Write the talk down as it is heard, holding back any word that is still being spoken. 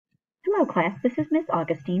Hello class, this is Miss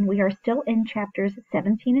Augustine. We are still in chapters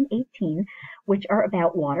 17 and 18, which are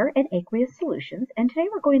about water and aqueous solutions, and today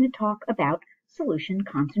we're going to talk about solution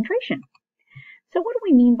concentration. So what do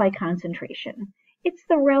we mean by concentration? It's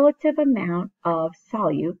the relative amount of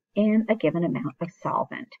solute in a given amount of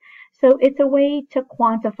solvent. So it's a way to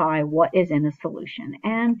quantify what is in a solution,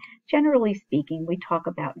 and generally speaking, we talk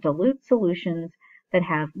about dilute solutions that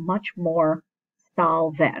have much more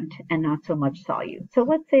solvent and not so much solute. So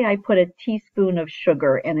let's say I put a teaspoon of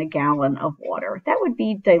sugar in a gallon of water. That would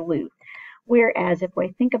be dilute. Whereas if I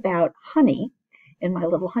think about honey in my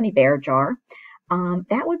little honey bear jar,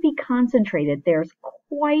 that would be concentrated. There's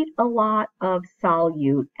quite a lot of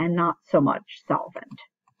solute and not so much solvent.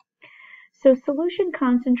 So solution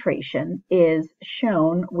concentration is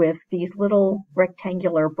shown with these little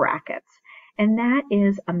rectangular brackets, and that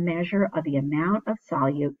is a measure of the amount of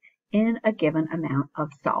solute in a given amount of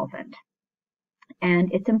solvent. And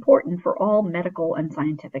it's important for all medical and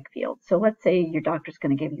scientific fields. So let's say your doctor's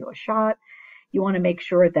going to give you a shot. You want to make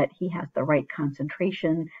sure that he has the right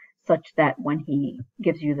concentration such that when he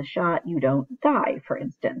gives you the shot, you don't die, for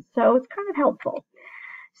instance. So it's kind of helpful.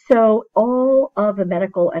 So all of the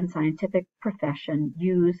medical and scientific profession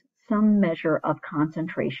use some measure of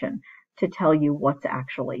concentration to tell you what's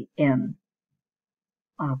actually in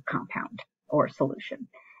a compound or solution.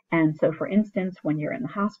 And so, for instance, when you're in the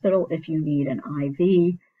hospital, if you need an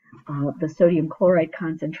IV, the sodium chloride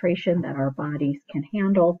concentration that our bodies can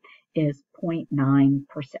handle is 0.9%.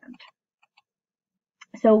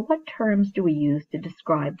 So what terms do we use to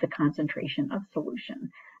describe the concentration of solution?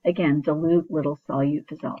 Again, dilute, little, solute,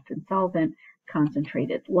 dissolved in solvent,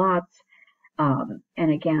 concentrated, lots. And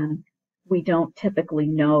again, we don't typically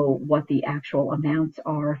know what the actual amounts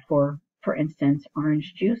are for instance,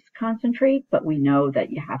 orange juice concentrate, but we know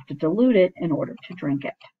that you have to dilute it in order to drink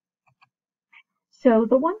it. So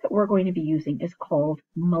the one that we're going to be using is called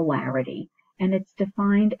molarity, and it's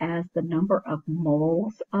defined as the number of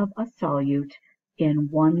moles of a solute in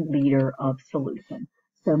 1 liter of solution.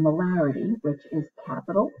 So molarity, which is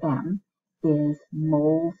capital M, is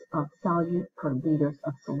moles of solute per liters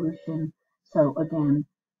of solution. So again,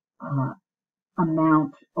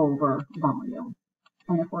 amount over volume.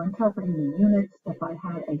 And if we're interpreting the units, if I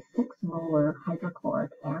had a 6 molar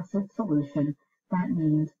hydrochloric acid solution, that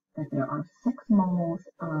means that there are 6 moles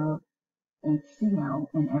of HCl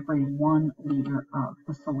in every 1 liter of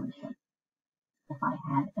the solution. If I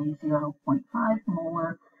had a 0.5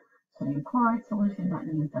 molar sodium chloride solution, that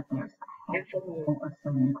means that there's a half a mole of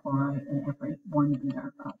sodium chloride in every 1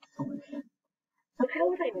 liter of solution. So how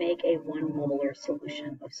would I make a 1 molar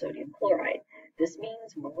solution of sodium chloride? This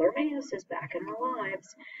means molar mass is back in our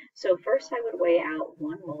lives. So first I would weigh out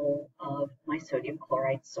 1 mole of my sodium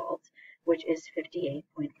chloride salt, which is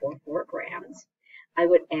 58.44 grams. I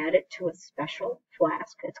would add it to a special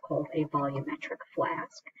flask. It's called a volumetric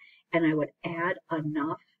flask. And I would add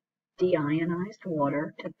enough deionized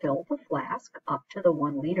water to fill the flask up to the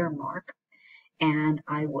 1 liter mark. And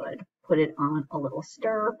I would put it on a little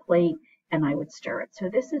stirrer plate and I would stir it. So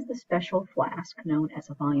this is the special flask known as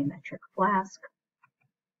a volumetric flask.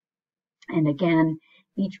 And again,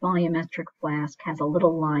 each volumetric flask has a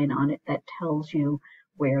little line on it that tells you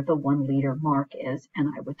where the 1 liter mark is, and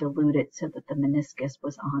I would dilute it so that the meniscus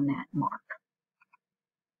was on that mark.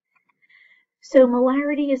 So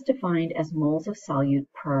molarity is defined as moles of solute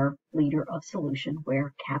per liter of solution,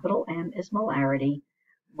 where capital M is molarity,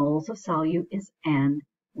 moles of solute is N,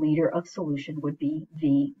 liter of solution would be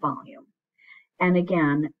V volume. And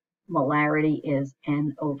again, molarity is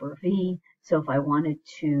N over V. So if I wanted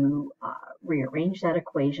to rearrange that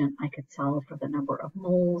equation, I could solve for the number of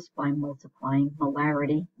moles by multiplying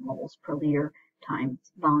molarity, moles per liter, times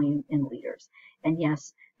volume in liters. And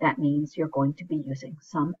yes, that means you're going to be using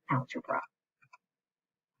some algebra.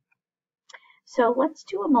 So let's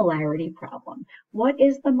do a molarity problem. What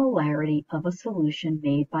is the molarity of a solution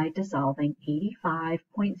made by dissolving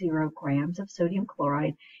 85.0 grams of sodium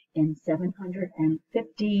chloride in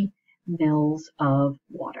 750 mils of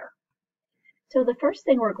water? So the first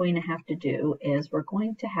thing we're going to have to do is we're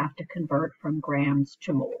going to have to convert from grams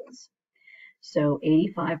to moles. So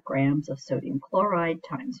 85 grams of sodium chloride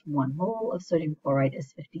times 1 mole of sodium chloride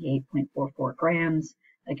is 58.44 grams.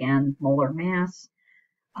 Again, molar mass.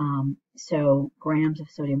 So grams of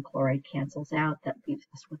sodium chloride cancels out. That leaves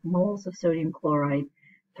us with moles of sodium chloride,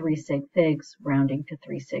 3 sig figs, rounding to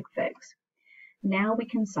 3 sig figs. Now we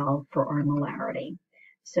can solve for our molarity.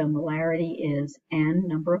 So molarity is N,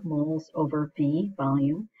 number of moles, over V,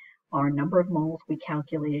 volume. Our number of moles we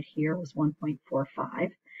calculated here was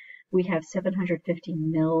 1.45. We have 750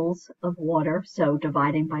 mils of water, so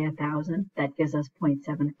dividing by 1,000, that gives us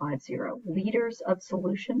 0.750 liters of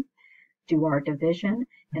solution. Do our division,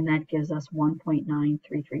 and that gives us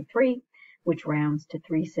 1.9333, which rounds to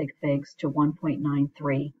 3 sig figs to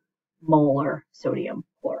 1.93 molar sodium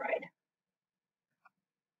chloride.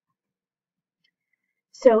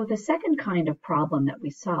 So the second kind of problem that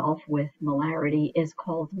we solve with molarity is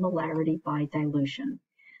called molarity by dilution.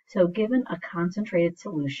 So given a concentrated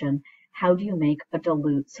solution, how do you make a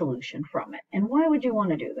dilute solution from it? And why would you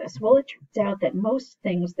want to do this? Well, it turns out that most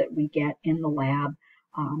things that we get in the lab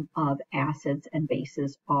of acids and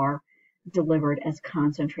bases are delivered as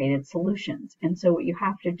concentrated solutions. And so what you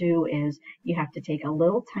have to do is you have to take a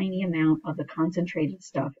little tiny amount of the concentrated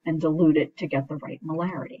stuff and dilute it to get the right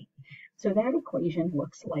molarity. So that equation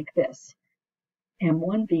looks like this.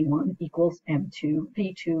 M1V1 equals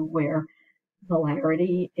M2V2, where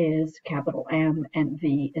molarity is capital M and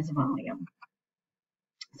V is volume.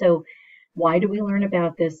 So why do we learn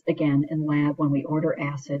about this? Again, in lab, when we order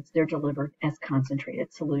acids, they're delivered as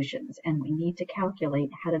concentrated solutions, and we need to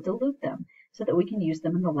calculate how to dilute them so that we can use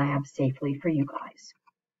them in the lab safely for you guys.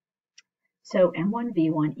 So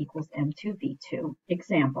M1V1 equals M2V2.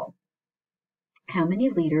 Example, how many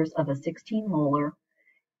liters of a 16 molar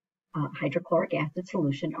hydrochloric acid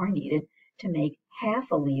solution are needed to make half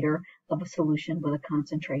a liter of a solution with a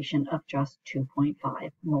concentration of just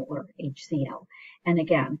 2.5 molar HCl? And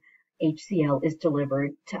again, HCl is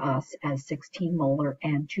delivered to us as 16 molar,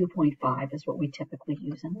 and 2.5 is what we typically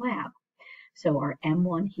use in lab. So our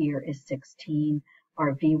M1 here is 16.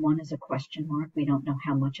 Our V1 is a question mark. We don't know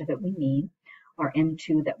how much of it we need. Our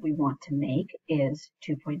M2 that we want to make is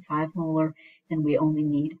 2.5 molar, and we only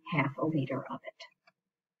need half a liter of it.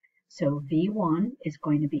 So V1 is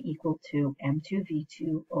going to be equal to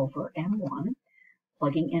M2V2 over M1.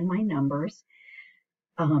 Plugging in my numbers,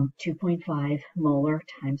 2.5 molar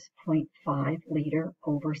times 0.5 liter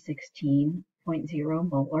over 16.0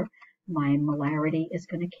 molar. My molarity is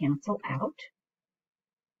going to cancel out.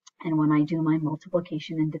 And when I do my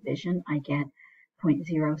multiplication and division, I get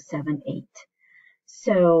 0.078.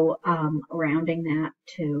 So rounding that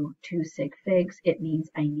to 2 sig figs, it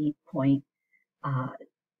means I need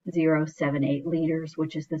 0.078 liters,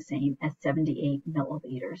 which is the same as 78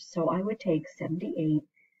 milliliters. So I would take 78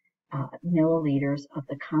 milliliters of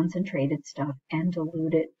the concentrated stuff and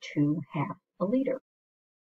dilute it to half a liter.